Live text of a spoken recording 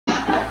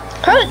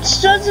Oh,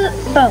 it's just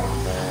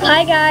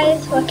hi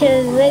guys, welcome to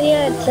the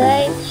video.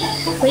 Today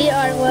we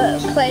are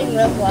playing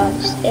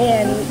Roblox,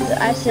 and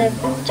I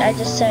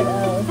just said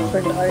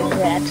for no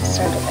reason at the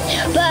start of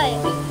it, but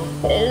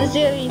it's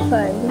gonna be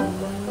fun.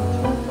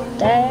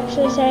 Did I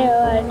actually say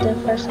at the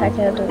first second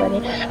of the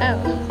video? Oh,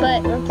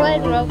 but we're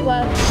playing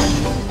Roblox.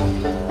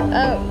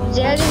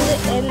 Zed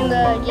is in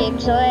the game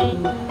today.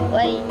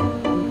 Like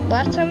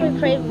last time we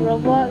played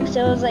Roblox,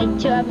 it was like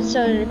 2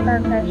 episodes of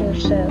Car Crash or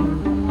so.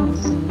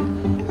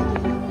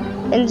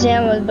 And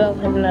Zan was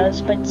both in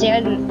those, but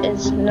Zan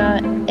is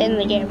not in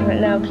the game right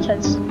now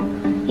because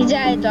he's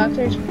at a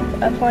doctor's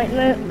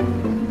appointment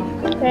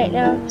right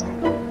now.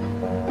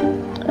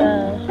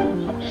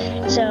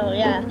 So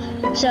yeah.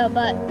 So,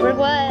 but we're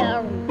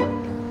going to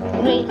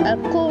make a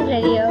cool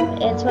video.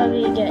 It's gonna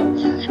be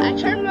good. I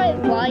turned my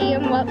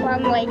volume up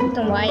on like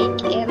the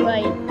mic and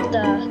like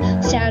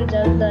the sound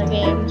of the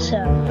game, so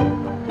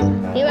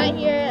you might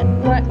hear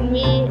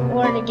me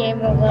or the game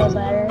a little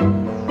better.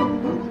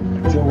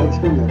 So what's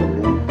your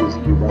memory? Because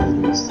you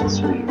run this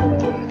stream,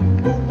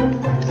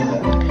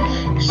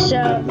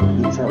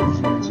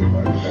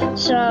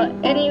 So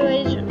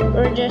anyways,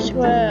 we're just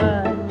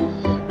gonna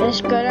go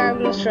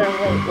down this road.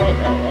 Wait.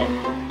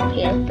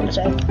 Here, one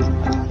sec.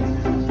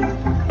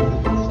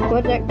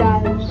 What's that,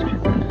 guys?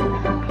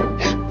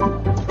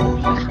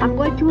 I'm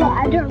going to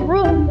another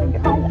room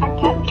because I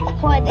can't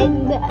put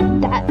in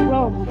that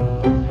room.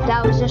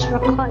 That was just for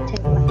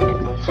content.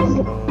 So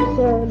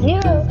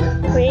yeah,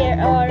 we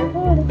are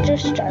going to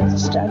just start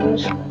this down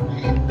this room.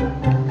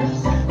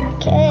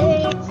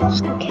 Okay.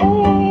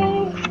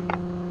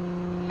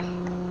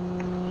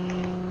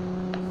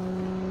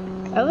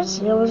 I was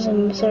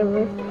in the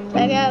server.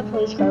 I got a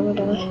police car by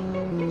the way.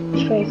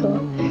 It's pretty cool.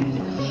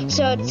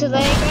 So today,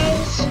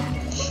 guys,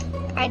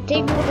 I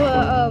think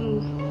we'll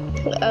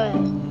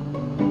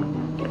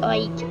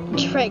like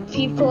trick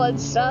people and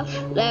stuff.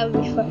 That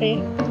would be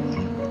funny.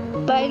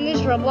 But in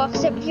this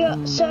Roblox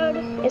episode,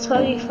 it's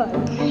gonna be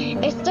fun.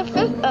 It's the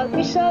 5th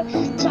episode,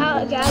 so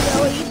guys, I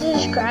want you to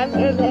subscribe,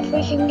 and if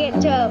we can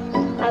get to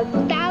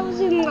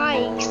 1,000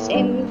 likes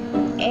in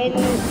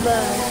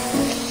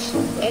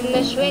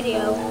this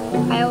video,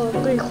 I will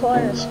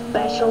record a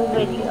special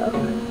video.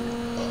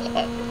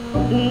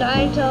 Not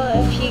until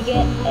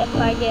if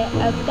I get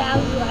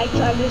 1,000 likes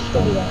on this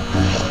video,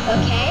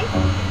 okay?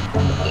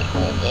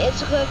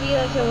 It's gonna be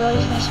like a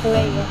really special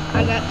video.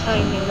 I'm not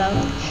telling you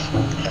though.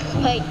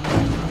 Like,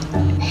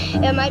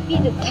 it might be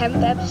the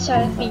 10th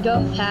episode if we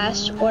go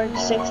fast, or the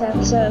 6th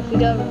episode if we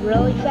go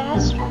really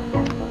fast.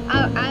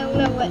 I don't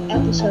know what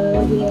episode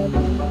it'll be in.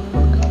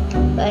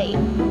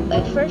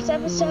 Like first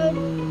episode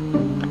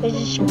is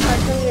just part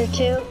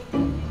 2.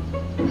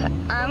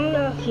 I don't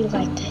know if you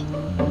liked it.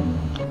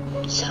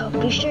 So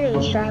be sure to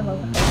subscribe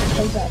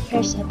because that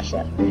first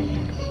episode.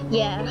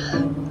 Yeah.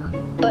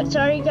 But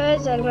sorry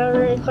guys, I never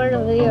recorded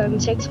a video in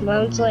 6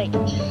 months. Like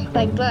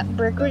that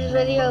Brickwood's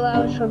video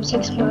that was from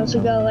 6 months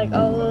ago. Like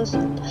all those,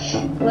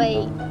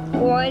 like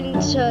 1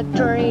 to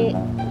 3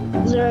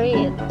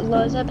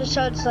 those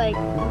episodes. Like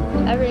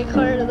I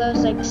recorded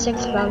those like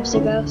 6 months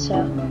ago.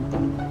 So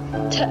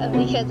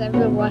because I've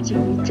been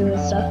watching YouTube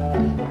and stuff.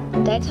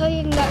 Did I tell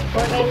you in that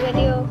Fortnite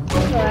video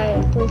I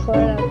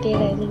recorded a few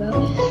days ago?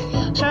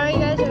 Sorry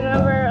guys, I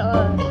never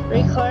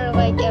recorded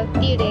like a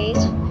few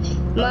days.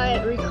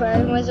 My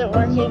recording wasn't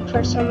working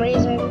for some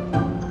reason.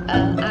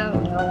 I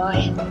don't know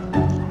why.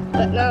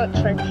 But now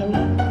it's working.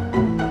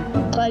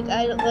 Like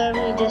I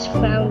literally just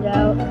found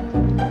out,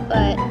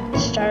 but it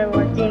started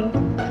working.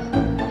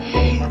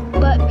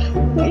 But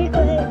we're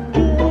gonna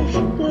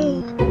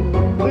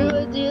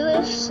do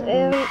this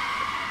and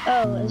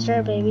is there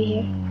a baby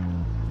here?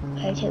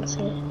 I can't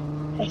see it.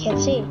 I can't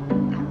see.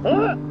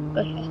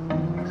 Okay.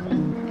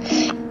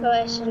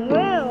 Alright, so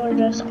now we're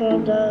just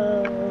gonna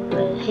go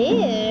over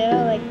here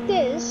like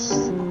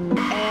this.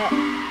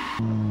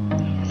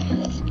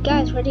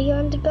 Guys, where do you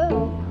want to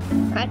go?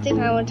 I think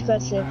I want to go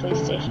to the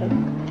police station.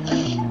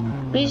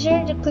 Be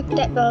sure to click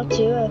that bell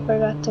too. I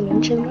forgot to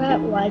mention that.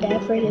 Why did I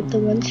forget to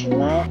mention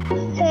that?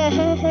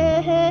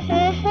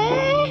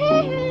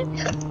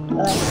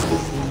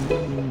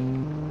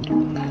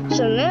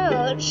 So now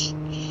let's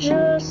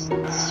just do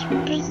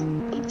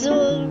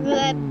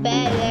that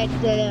bad.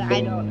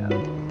 I don't know.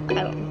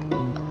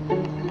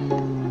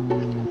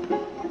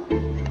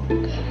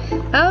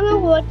 I don't know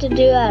what to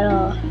do at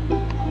all,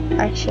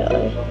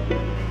 actually.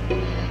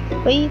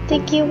 What do you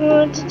think you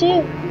want to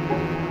do?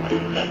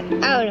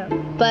 I don't know,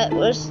 but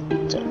let's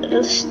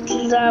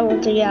I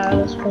want to get out of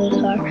this police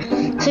car.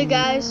 So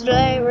guys,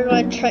 today we're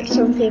going to trick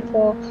some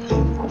people,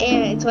 and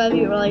it's going to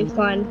be really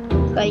fun.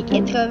 Like,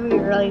 it's going to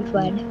be really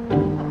fun.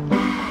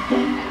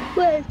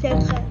 What is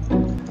that?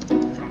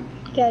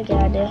 Got an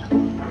idea.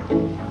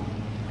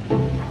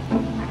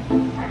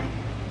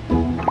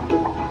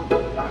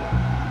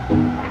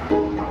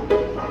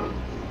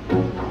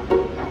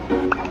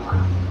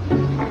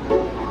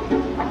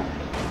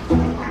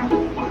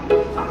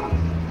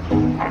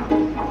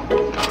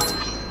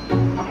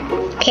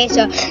 Okay,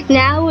 so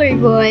now we're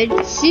going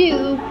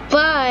to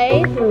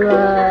buy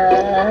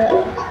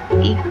the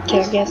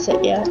can't guess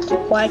it yet.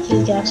 Why can't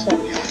you guess it?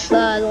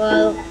 La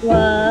la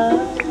la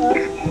la.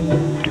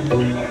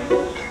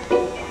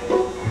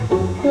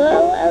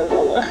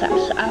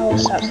 I will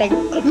stop saying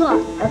la.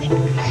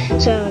 Okay.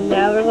 So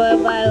now we're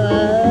going by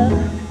la.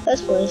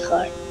 That's really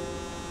hard.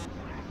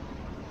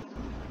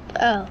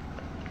 Oh.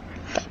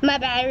 My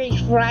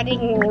battery's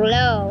running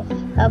low.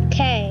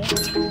 Okay.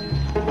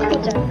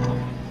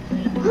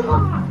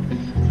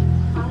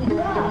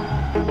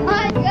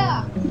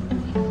 Hiya!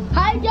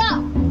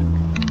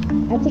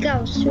 I think I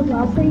was too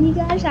loud for you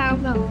guys. I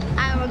don't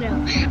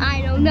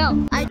know.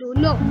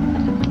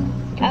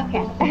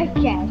 Okay.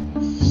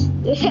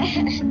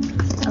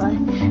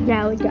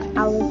 Now we got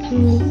our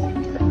key.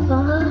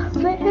 Oh,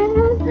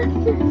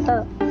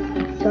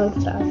 don't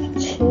talk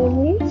to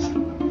me.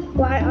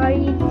 Why are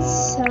you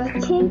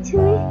talking to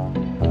me?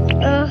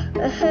 No.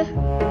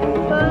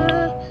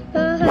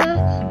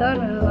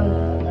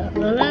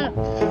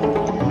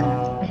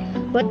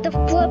 What the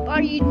flip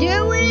are you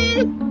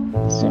doing?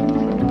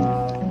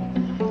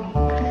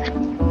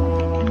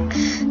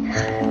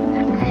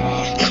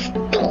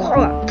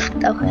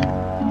 Okay.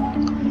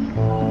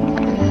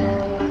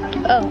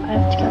 Oh, I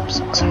have to grab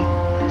socks.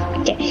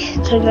 Okay,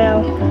 so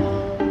now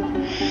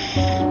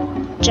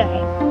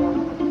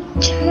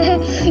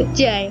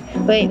Jay.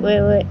 Wait.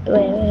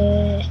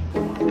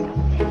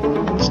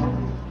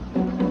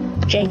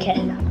 JK.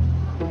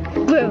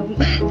 Boom.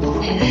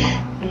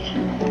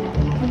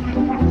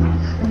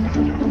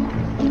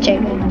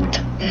 JK.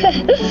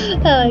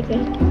 I like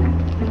it.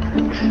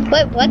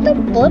 Wait, what the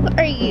flip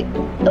are you?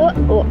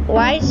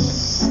 Why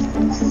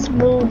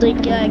smooth the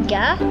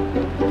guy?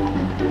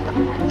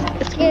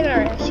 Let's get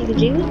our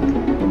SUG.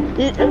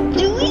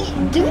 Do we?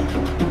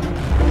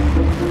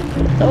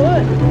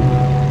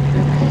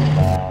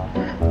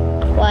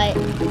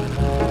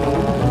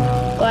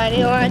 Why do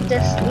you want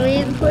this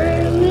lead for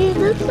me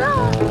to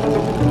stop?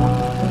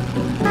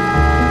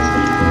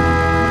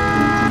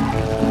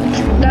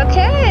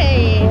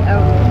 Okay.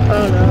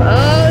 Oh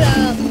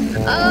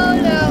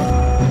no.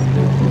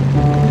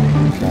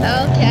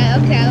 Okay.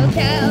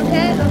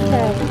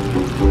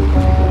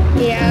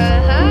 Yeah,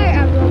 hi,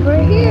 I'm over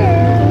here.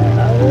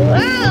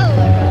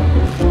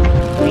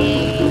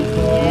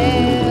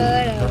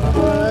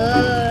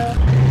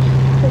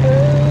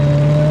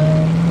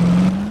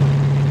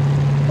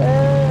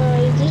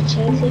 Is he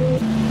chasing me?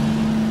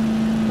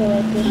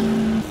 Wait.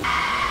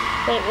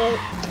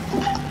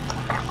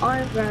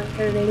 Arms are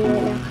hurting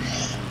right now.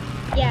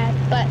 Yeah,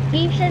 but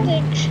be sure to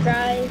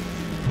subscribe.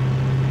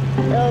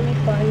 It'll be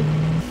fun.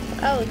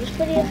 Oh, this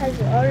video has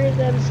already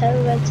been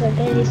 7 minutes and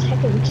 30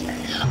 seconds.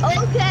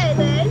 Okay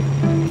then.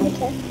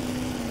 Okay.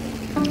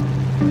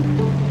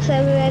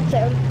 7 minutes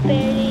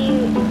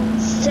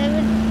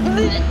and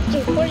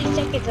 40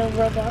 seconds of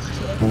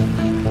robloxia.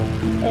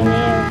 And then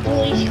a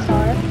police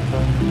car.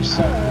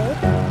 So,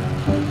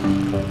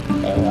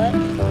 wait, what?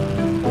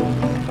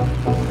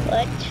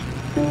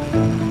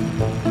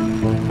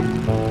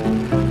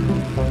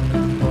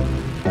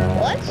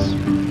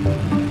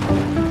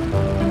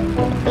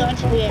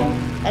 That's weird.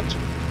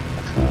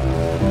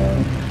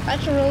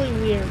 That's really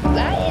weird.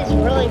 That is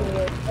really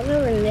weird. I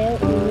never knew that.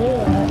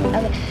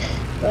 Okay,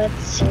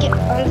 let's get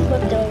on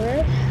flipped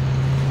over.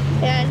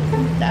 And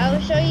I'll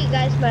show you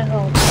guys my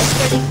home. It's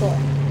pretty cool.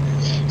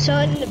 So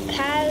in the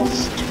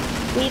past,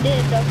 we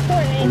did the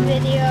Fortnite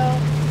video.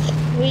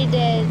 We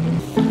did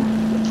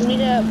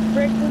a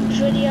Brick Loops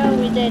video.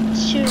 We did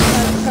 2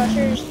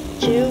 Crushers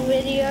 2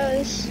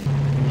 videos.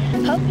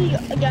 Hope you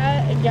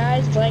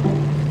guys like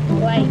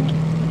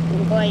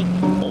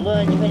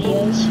those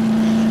videos,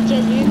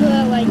 because you're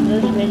gonna like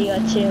this video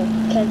too,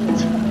 because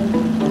it's fun.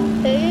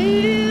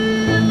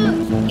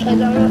 Because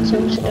I want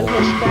some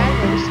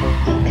subscribers,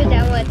 because I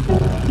want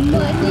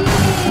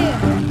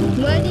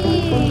money,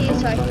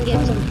 so I can get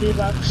some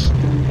V-Bucks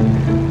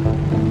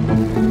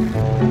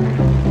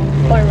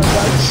or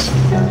Robux.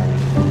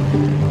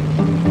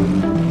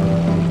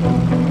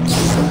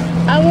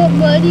 I want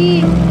money.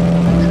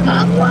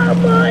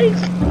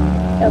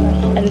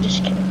 Okay, I'm just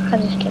kidding.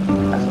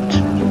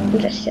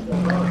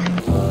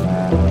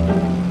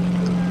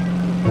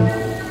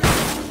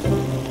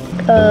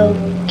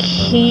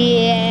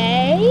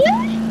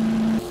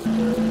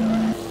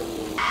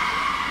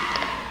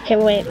 Okay,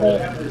 wait.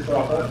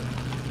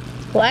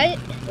 What?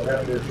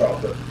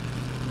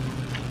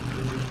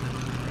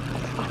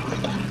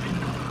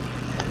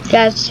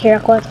 Guys, here,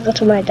 I'm going to go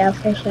to my dad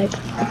for a sec.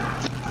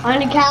 On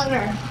the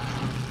counter.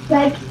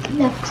 Right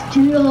next to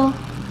you.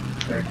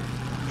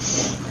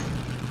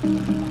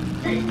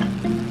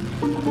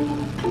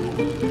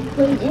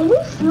 Wait, it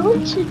was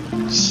loads of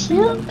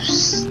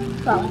chips.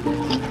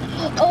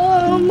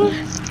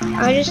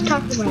 I just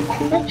talked to my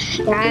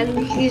dad,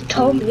 and he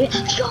told me,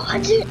 yo, I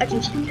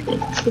just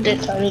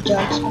did Tony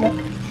Jones.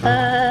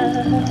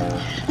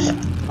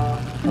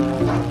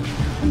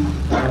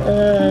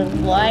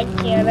 Why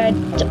can't I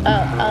do,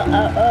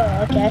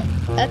 okay.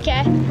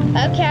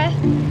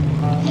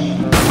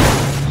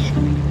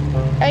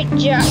 I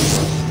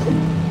just,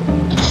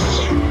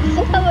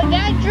 oh my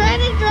god, trying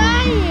to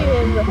drive!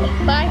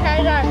 My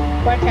cars are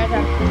Watch how I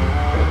drive.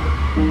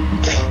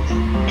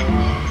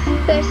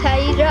 That's how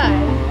you drive.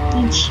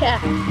 You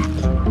check.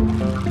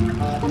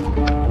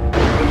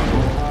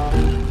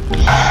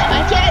 I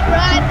can't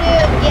drive,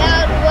 dude. Get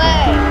out of the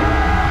way.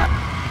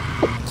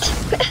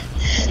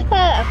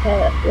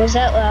 Okay, was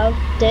that loud?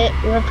 Did it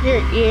rip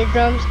your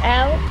eardrums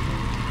out?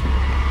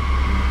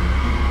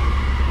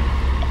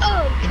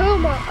 Oh,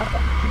 come on.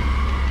 Okay.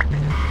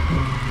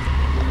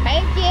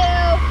 Thank you.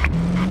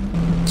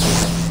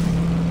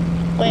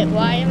 Wait,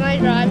 why am I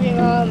driving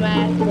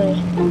automatically?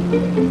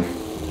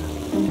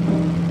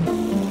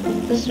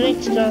 This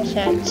makes no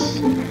sense.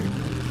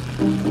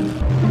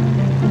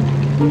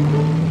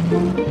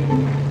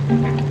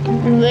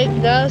 Makes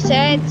no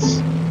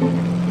sense.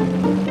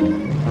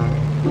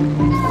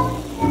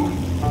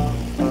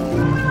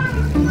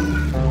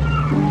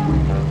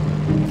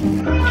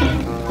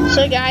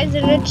 So guys,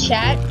 in the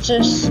chat,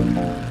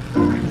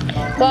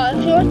 well,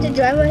 if you want to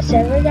join my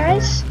server,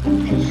 guys,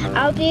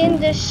 I'll be in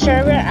this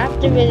server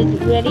after the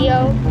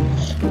video.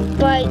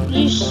 But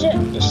you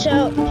should,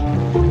 so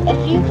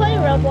if you play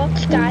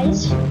Roblox,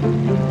 guys,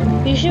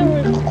 you should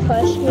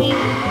request me,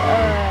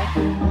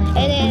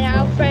 and then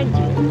I'll friend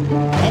you.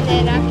 And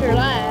then after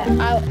that,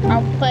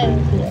 I'll play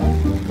with you.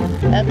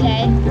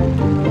 Okay?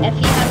 If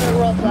you have a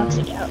Roblox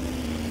account.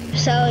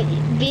 So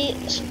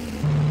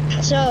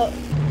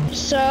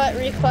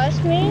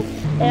request me,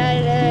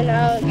 and then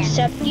I'll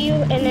accept you,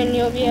 and then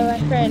you'll be my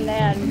friend,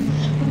 and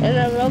in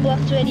a Roblox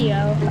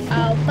video,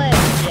 I'll play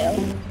with you.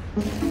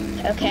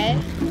 Okay?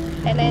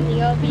 And then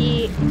you'll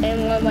be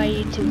in one of my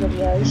YouTube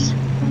videos.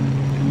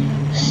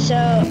 So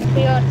if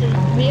you want to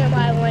be in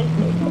one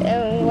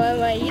of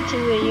my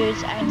YouTube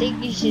videos, I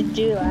think you should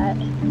do that.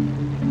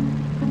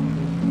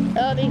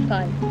 It'll be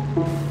fun.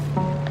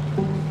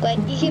 Like,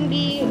 you can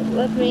be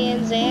with me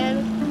and Zan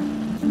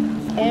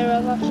in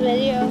a Roblox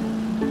video.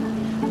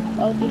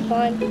 It'll be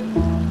fun.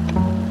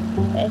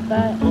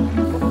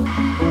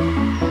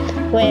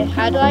 Wait,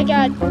 how do I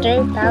get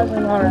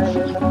 3,000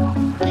 already?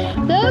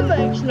 That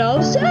makes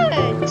no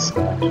sense!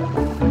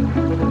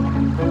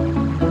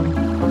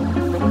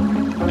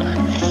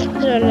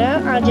 So now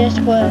I'll just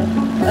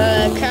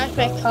crash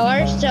my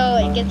car so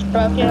it gets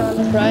broken on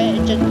the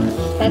front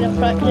and the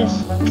front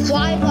just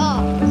flies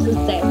off the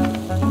thing.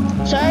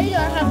 Sorry, I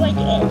have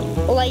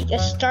like a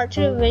start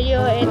to the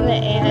video and the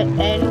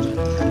end.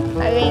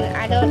 I mean,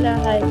 I don't know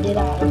how to do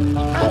that.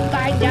 I'll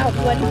find out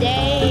one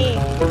day.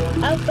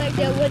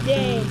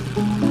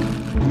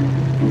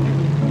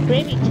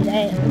 Maybe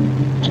today.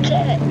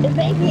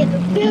 Maybe in the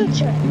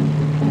future.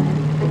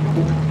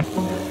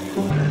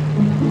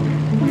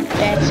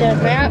 That's a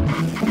map.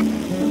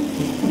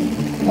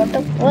 What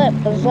the flip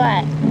was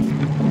that?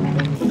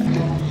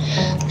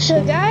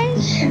 So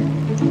guys,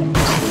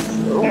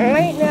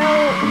 right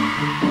now,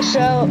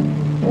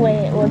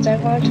 wait, was I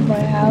going to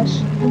my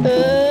house?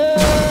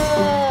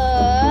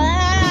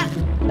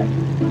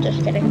 Just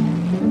kidding.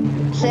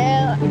 So,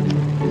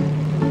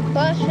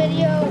 last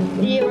video,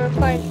 we were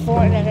playing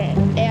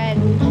Fortnite, and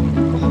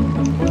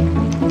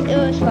it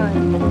was fun.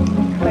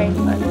 Very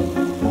fun.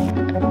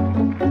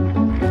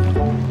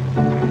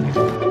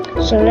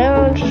 So now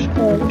I'm just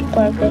going to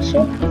park this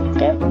here.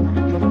 Okay.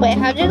 Wait,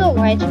 how do the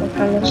lights work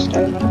on this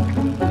thing?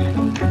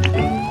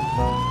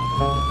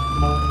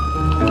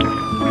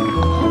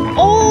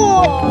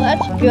 Oh,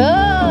 that's good.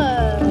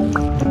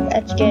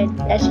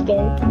 That's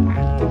good.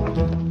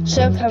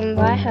 So come to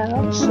my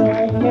house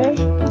right here,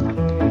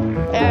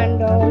 and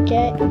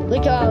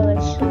look at all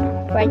this.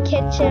 My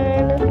kitchen,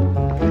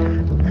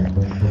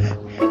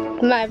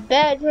 my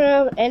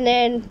bedroom, and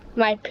then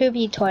my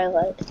poopy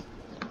toilet.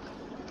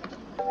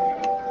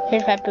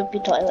 Here's my poopy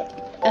toilet.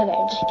 Okay,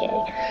 I'm just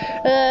kidding.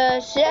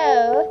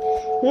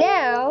 So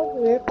now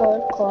we're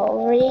going to go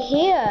over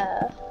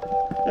here.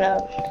 No,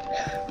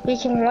 we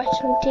can watch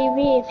some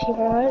TV if you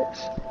want.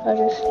 I'll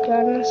just go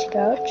on this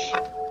couch.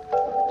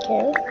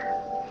 Okay.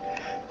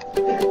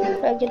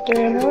 I'll get the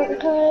remote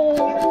card.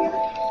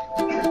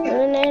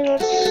 And then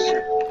let's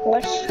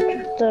watch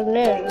the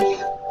news.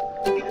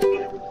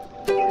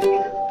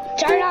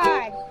 Turn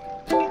on!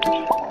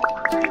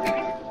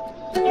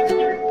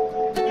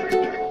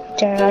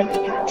 Turn on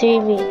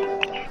TV.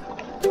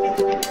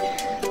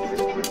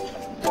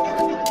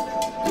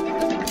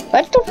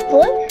 What the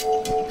fuck?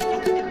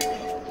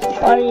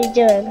 What are you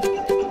doing?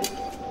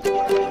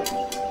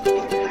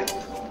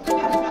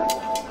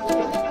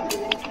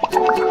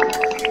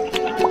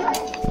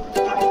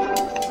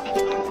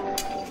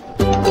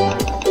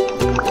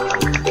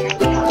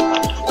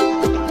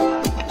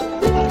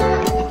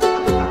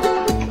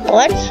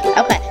 What?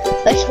 Okay,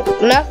 let's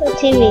not the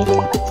TV.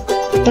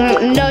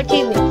 No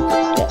TV.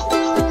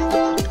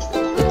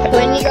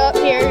 When you go up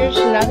here, there's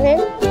nothing.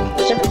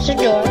 Except the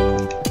door.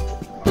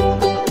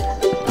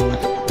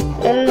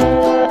 And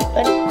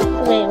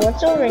wait,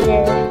 what's over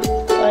here?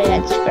 Oh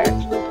yeah, it's dark.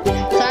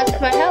 So that's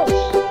my house.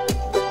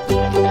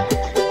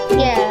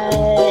 Yeah.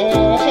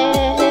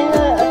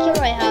 Okay,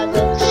 my house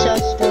looks so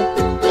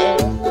stupid.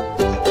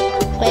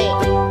 Wait,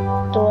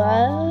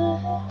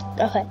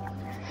 what? Okay.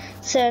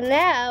 So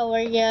now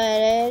we're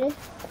gonna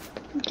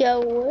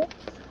go.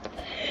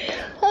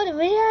 Oh, the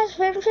video has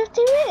been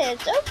 50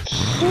 minutes.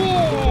 Okay.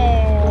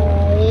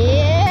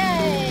 Yeah.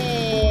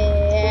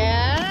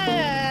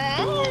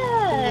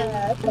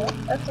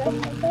 Okay.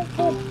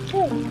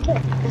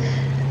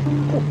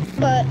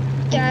 But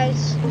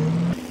guys,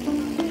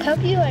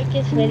 hope you like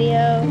this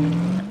video.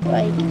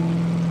 Like,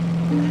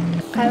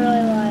 I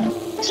really want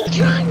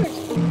subscribers.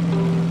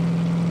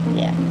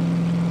 Yeah.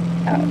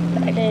 Oh,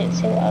 I didn't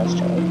say what I was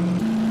doing.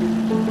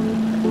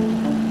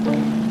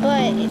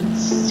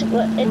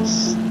 But it's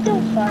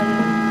still fun.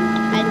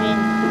 I mean,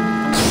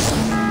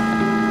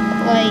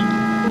 like,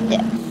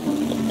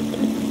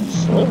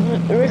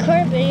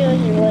 record videos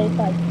is really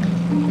fun.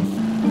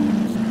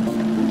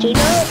 Do you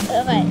know?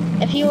 Okay,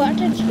 if you want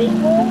to speak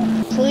more,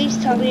 please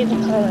tell me in the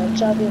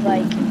comments. I'll be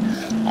like,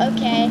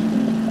 okay,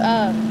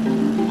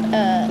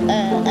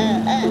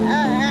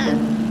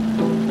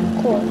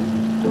 cool,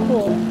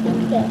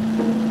 yeah.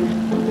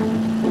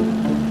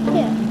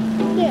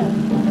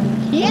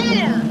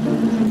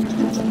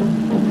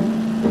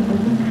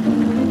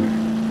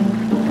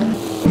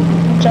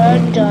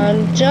 Dun dun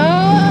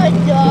dun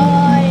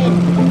dun.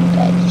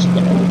 Okay, just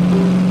gonna.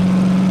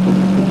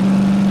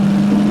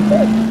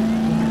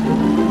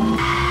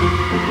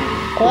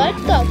 What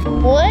the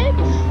flip?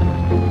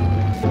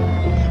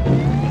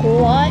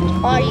 What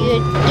are you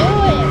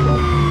doing?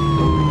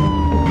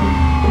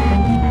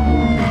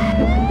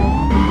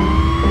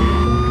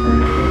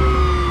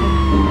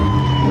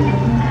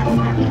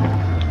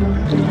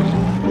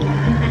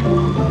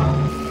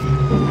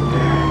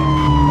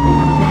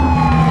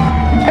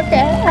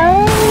 Okay,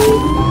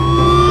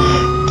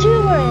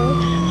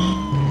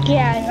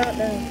 yeah, I don't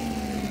know.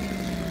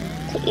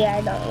 Yeah, I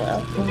don't know.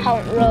 I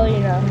don't really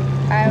know.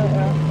 I don't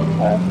know.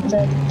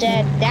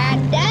 Dead.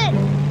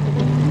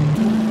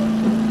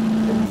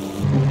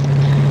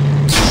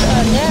 So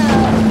now,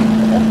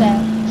 okay.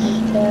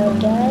 So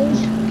guys,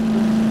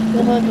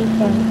 this will be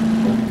fun.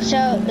 So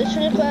this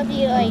is gonna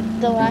be like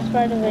the last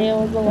part of the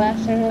video. The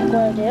last thing we're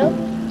gonna do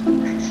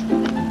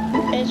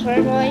is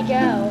we're gonna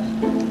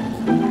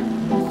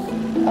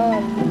go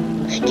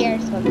scare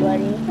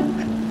somebody.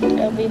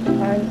 It'll be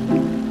fun.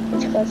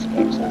 Let's go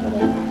scare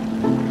somebody.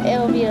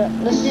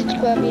 This is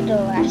gonna be the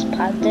last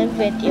part of the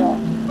video.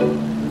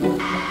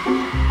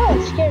 Oh,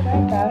 it scared my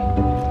guy.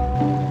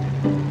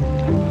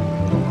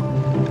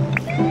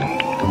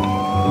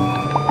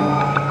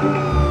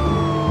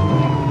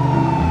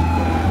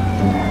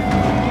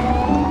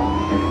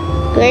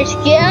 We're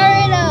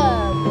scaring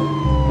them.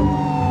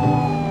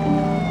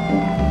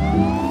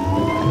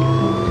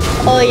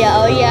 Oh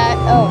yeah.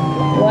 Oh,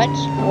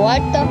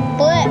 what the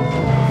flip?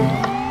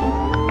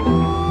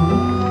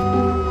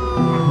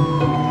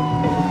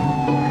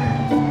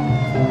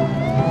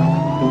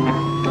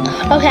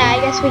 Okay, I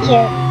guess we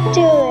can't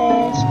do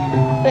this.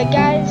 But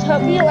guys,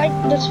 hope you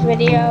liked this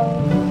video.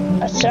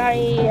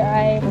 Sorry,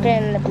 I've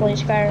been in the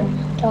police car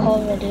the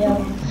whole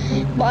video.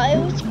 But it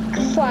was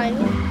fun.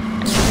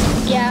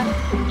 Yeah,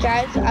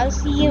 guys, I'll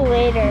see you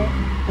later.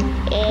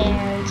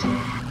 And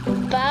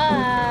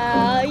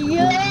bye.